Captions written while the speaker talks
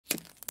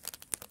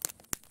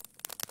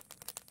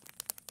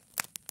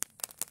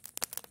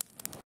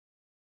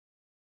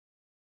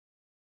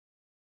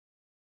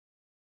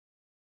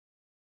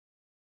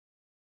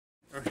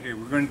Okay,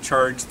 we're going to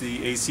charge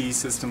the AC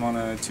system on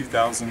a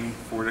 2000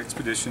 Ford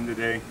Expedition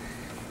today.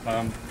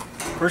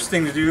 First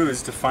thing to do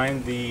is to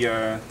find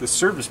the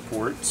service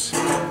ports,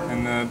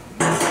 and the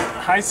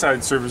high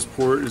side service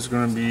port is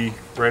going to be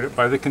right up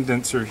by the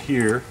condenser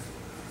here,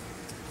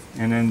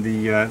 and then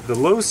the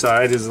low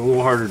side is a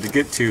little harder to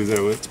get to,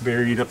 though. It's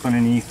buried up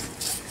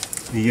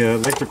underneath the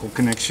electrical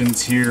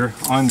connections here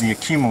on the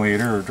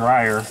accumulator or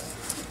dryer.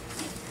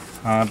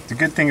 The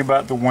good thing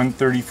about the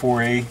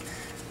 134A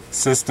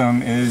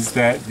system is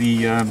that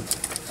the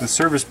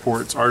service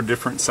ports are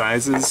different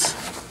sizes,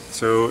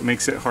 so it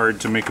makes it hard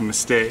to make a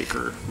mistake,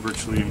 or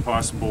virtually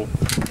impossible.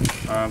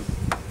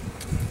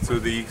 So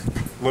the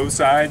low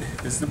side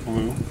is the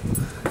blue,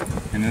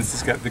 and this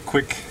has got the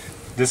quick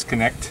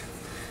disconnect,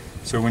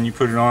 so when you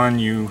put it on,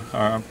 you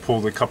pull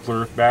the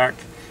coupler back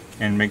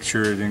and make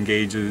sure it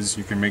engages.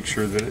 You can make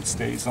sure that it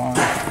stays on.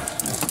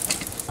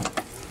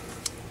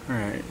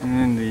 Alright, and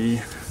then the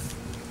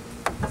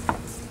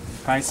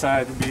high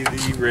side would be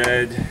the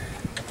red,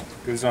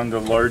 goes on the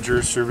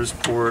larger service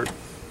port.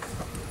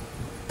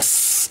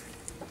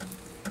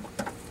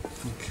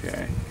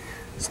 Okay,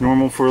 it's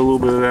normal for a little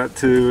bit of that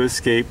to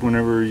escape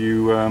whenever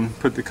you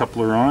put the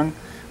coupler on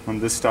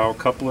this style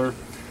coupler.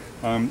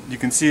 You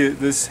can see that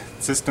this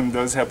system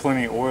does have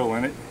plenty of oil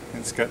in it.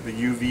 It's got the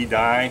UV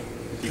dye,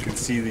 you can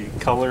see the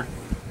color.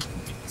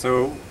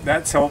 So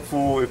that's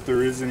helpful if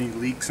there is any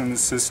leaks in the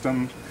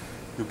system.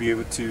 You'll be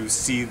able to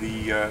see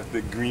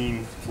the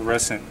green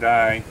fluorescent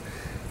dye.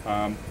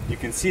 You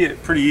can see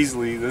it pretty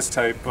easily, this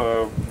type,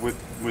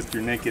 with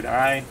your naked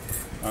eye,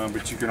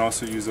 but you can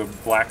also use a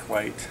black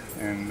light,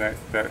 and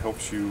that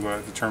helps you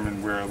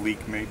determine where a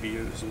leak may be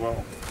as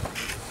well.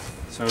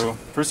 So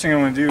first thing I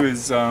want to do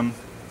is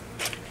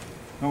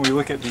we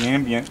look at the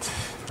ambient,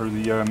 or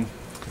the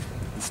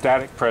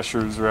static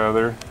pressures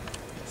rather.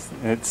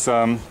 It's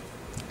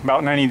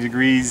about 90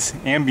 degrees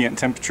ambient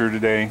temperature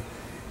today.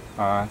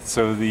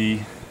 So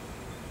the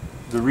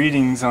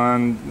readings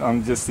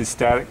on just the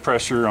static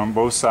pressure on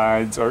both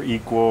sides are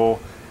equal.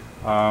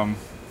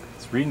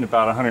 It's reading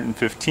about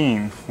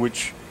 115,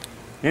 which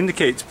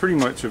indicates pretty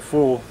much a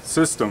full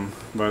system,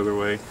 by the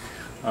way.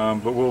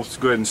 But we'll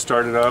go ahead and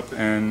start it up,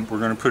 and we're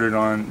going to put it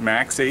on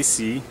max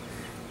AC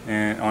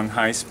and on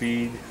high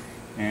speed,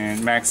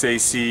 and max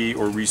AC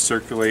or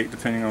recirculate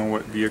depending on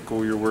what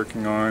vehicle you're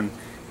working on.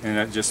 And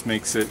that just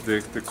makes it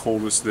the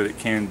coldest that it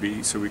can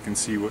be, so we can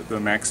see what the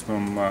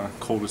maximum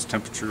coldest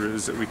temperature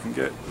is that we can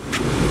get.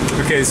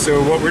 Okay,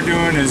 so what we're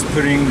doing is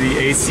putting the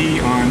AC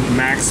on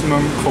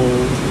maximum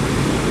cold,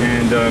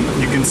 and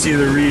you can see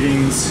the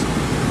readings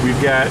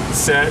we've got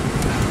set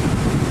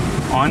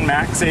on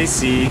max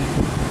AC,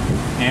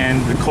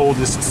 and the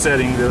coldest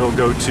setting that it'll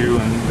go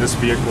to in this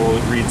vehicle,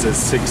 it reads as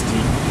 60.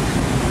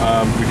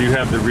 We do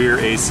have the rear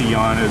AC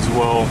on as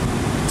well,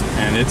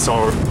 and it's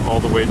all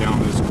the way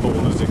down as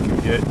cold as it can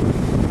get.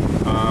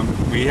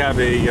 We have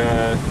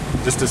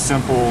just a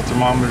simple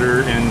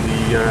thermometer in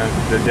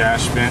the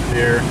dash vent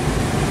there.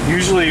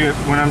 Usually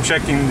when I'm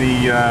checking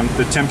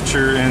the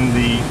temperature in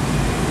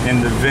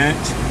the vent,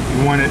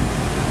 you want it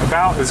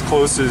about as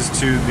close as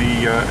to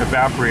the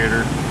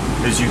evaporator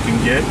as you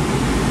can get.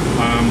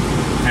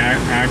 And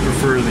I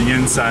prefer the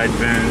inside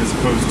vent as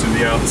opposed to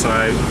the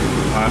outside.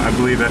 I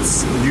believe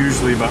that's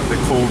usually about the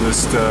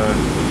coldest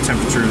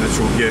temperature that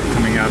you'll get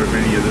coming out of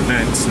any of the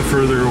vents. The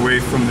further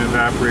away from the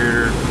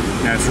evaporator,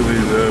 naturally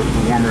the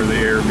warmer the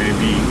air may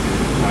be,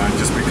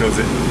 just because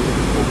it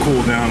will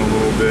cool down a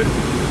little bit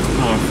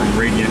from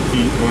radiant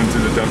heat going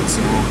through the ducts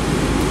and all.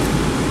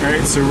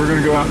 Alright, so we're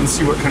going to go out and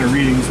see what kind of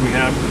readings we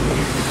have.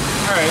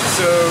 Alright,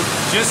 so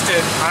just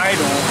at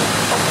idle,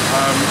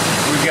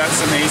 we've got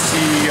some AC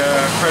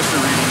pressure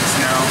readings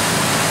now.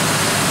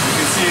 You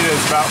can see that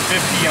it's about 50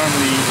 on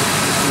the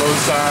low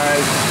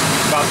side,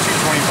 about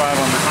 225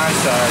 on the high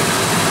side.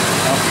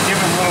 Now if we give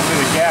it a little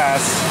bit of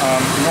gas,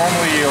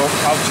 normally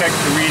I'll check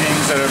the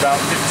readings at about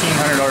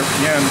 1500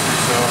 RPM or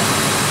so.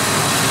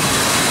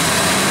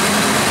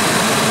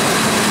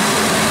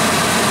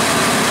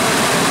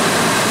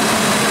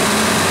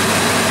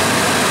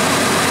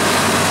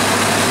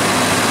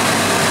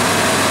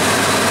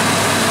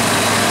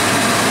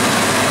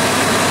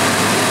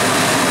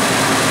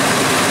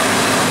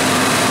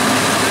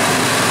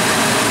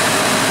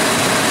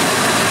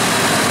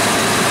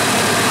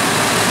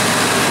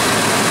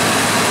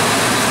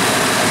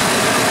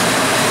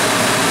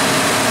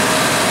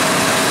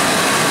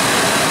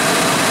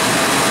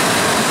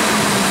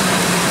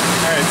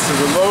 So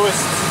the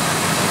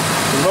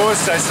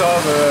lowest I saw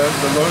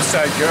the low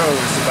side go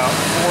is about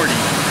 40.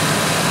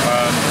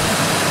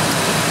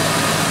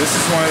 This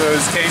is one of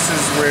those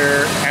cases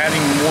where adding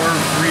more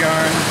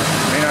Freon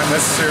may not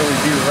necessarily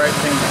be the right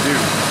thing to do.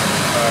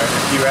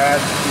 If you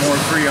add more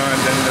Freon,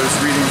 then those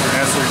readings are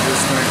necessarily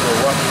just going to go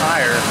up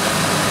higher,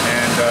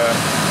 and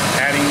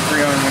adding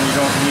Freon when you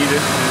don't need it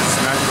is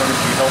not going to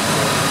be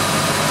helpful.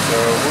 So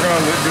we're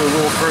going to do a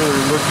little further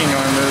looking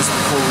on this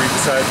before we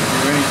decide to do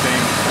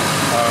anything.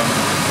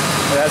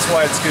 That's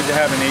why it's good to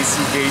have an AC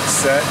gauge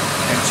set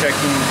and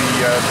checking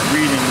the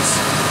readings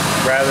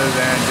rather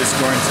than just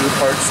going to the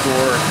parts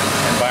store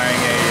and buying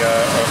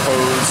a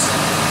hose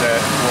that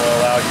will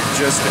allow you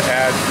just to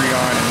add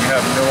Freon and you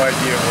have no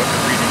idea what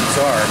the readings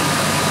are.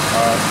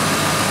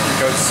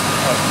 Because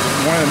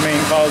one of the main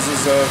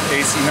causes of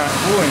AC not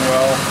cooling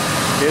well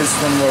is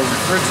from low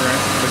refrigerant,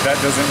 but that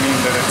doesn't mean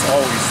that it's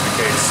always the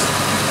case.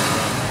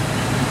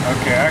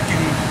 Okay,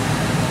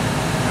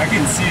 I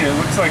can see it. It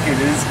looks like it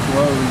is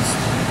closed,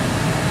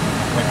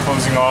 like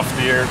closing off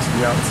the air to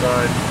the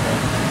outside.